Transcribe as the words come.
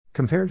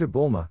Compared to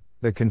Bulma,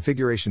 the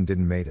configuration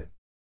didn't made it.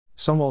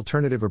 Some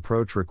alternative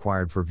approach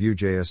required for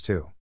Vue.js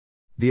 2.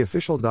 The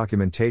official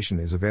documentation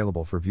is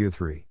available for Vue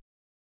 3.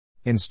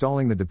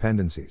 Installing the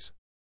dependencies.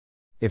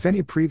 If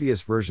any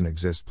previous version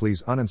exists,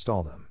 please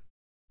uninstall them.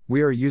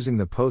 We are using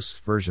the Posts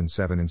version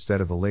 7 instead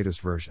of the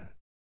latest version.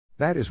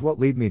 That is what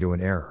led me to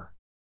an error.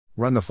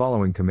 Run the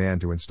following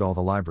command to install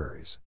the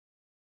libraries.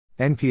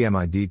 npm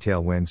id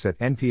tailwind set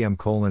npm @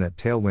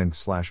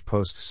 tailwind /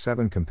 posts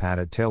 7 compat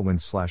at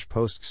tailwind /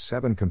 posts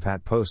 7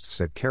 compat posts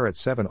set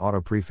 *7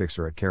 auto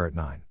prefixer at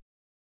 *9.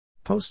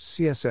 Posts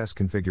CSS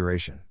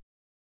configuration.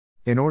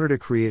 In order to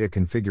create a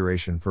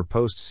configuration for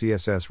Posts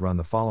CSS, run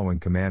the following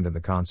command in the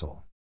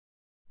console.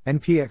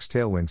 npx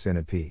tailwind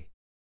init p.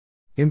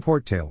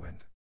 Import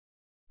tailwind.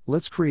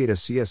 Let's create a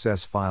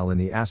CSS file in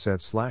the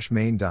assets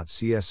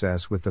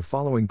 /main.css with the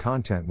following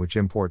content, which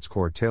imports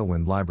core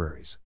Tailwind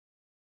libraries.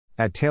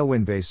 At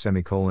Tailwind base ; at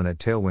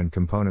Tailwind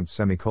components ;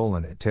 at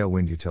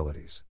Tailwind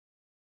utilities.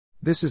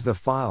 This is the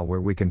file where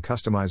we can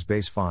customize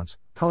base fonts,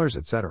 colors,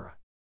 etc.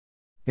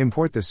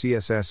 Import the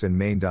CSS in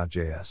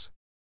main.js.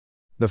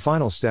 The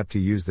final step to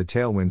use the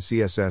Tailwind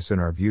CSS in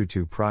our Vue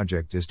 2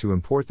 project is to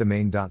import the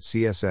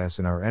main.css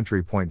in our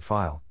entry point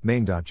file,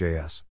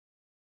 main.js.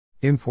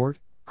 Import,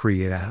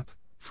 create app,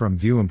 from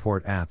Vue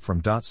import app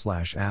from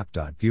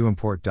 ./app.vue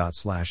import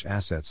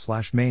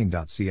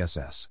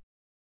 ./assets/main.css.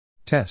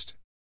 Test.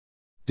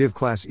 Div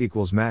class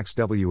equals max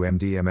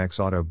WMD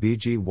MX auto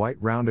BG white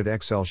rounded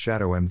XL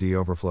shadow MD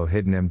overflow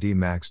hidden MD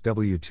max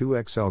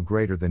W2 XL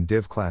greater than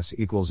div class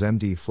equals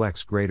MD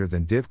flex greater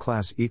than div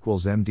class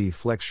equals MD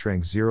flex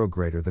shrink 0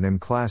 greater than M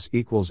class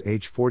equals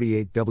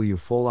H48 W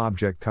full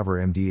object cover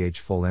MDH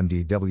full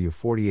MD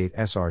W48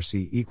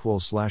 SRC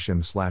equals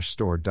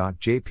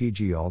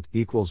 /m/store.jpg alt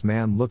equals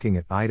man looking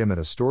at item at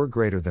a store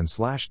greater than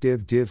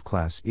 /div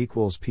class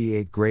equals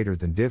P8 greater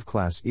than div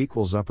class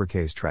equals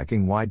uppercase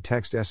tracking wide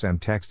text SM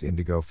text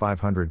indigo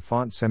 500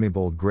 font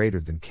semibold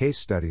greater than case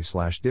study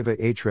 /div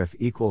href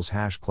equals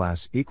hash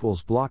class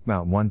equals block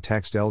mount 1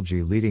 text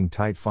LG leading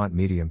tight font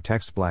medium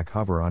text black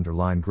hover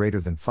underline greater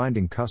than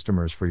finding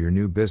customers for your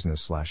new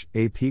business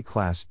 /AP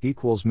class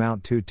equals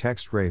mount 2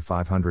 text gray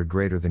 500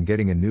 greater than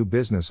getting a new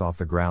business off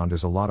the ground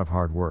is a lot of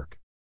hard work.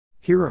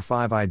 Here are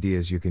 5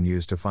 ideas you can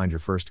use to find your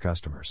first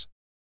customers.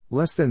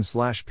 Less than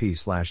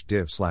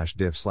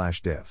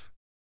 /p/div/div/div.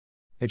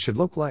 It should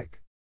look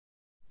like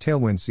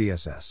Tailwind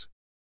CSS.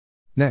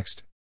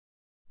 Next.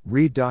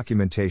 Read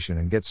documentation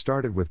and get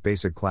started with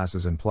basic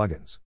classes and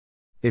plugins.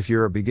 If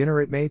you're a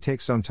beginner, it may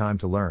take some time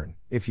to learn.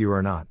 If you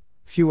are not,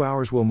 few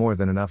hours will more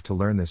than enough to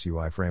learn this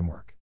UI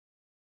framework.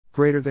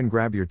 Greater than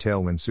grab your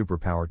Tailwind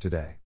superpower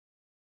today.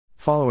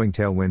 Following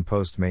Tailwind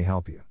post may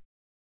help you.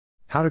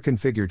 How to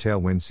configure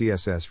Tailwind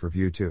CSS for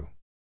Vue 2.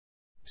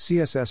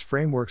 CSS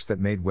frameworks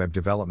that made web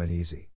development easy.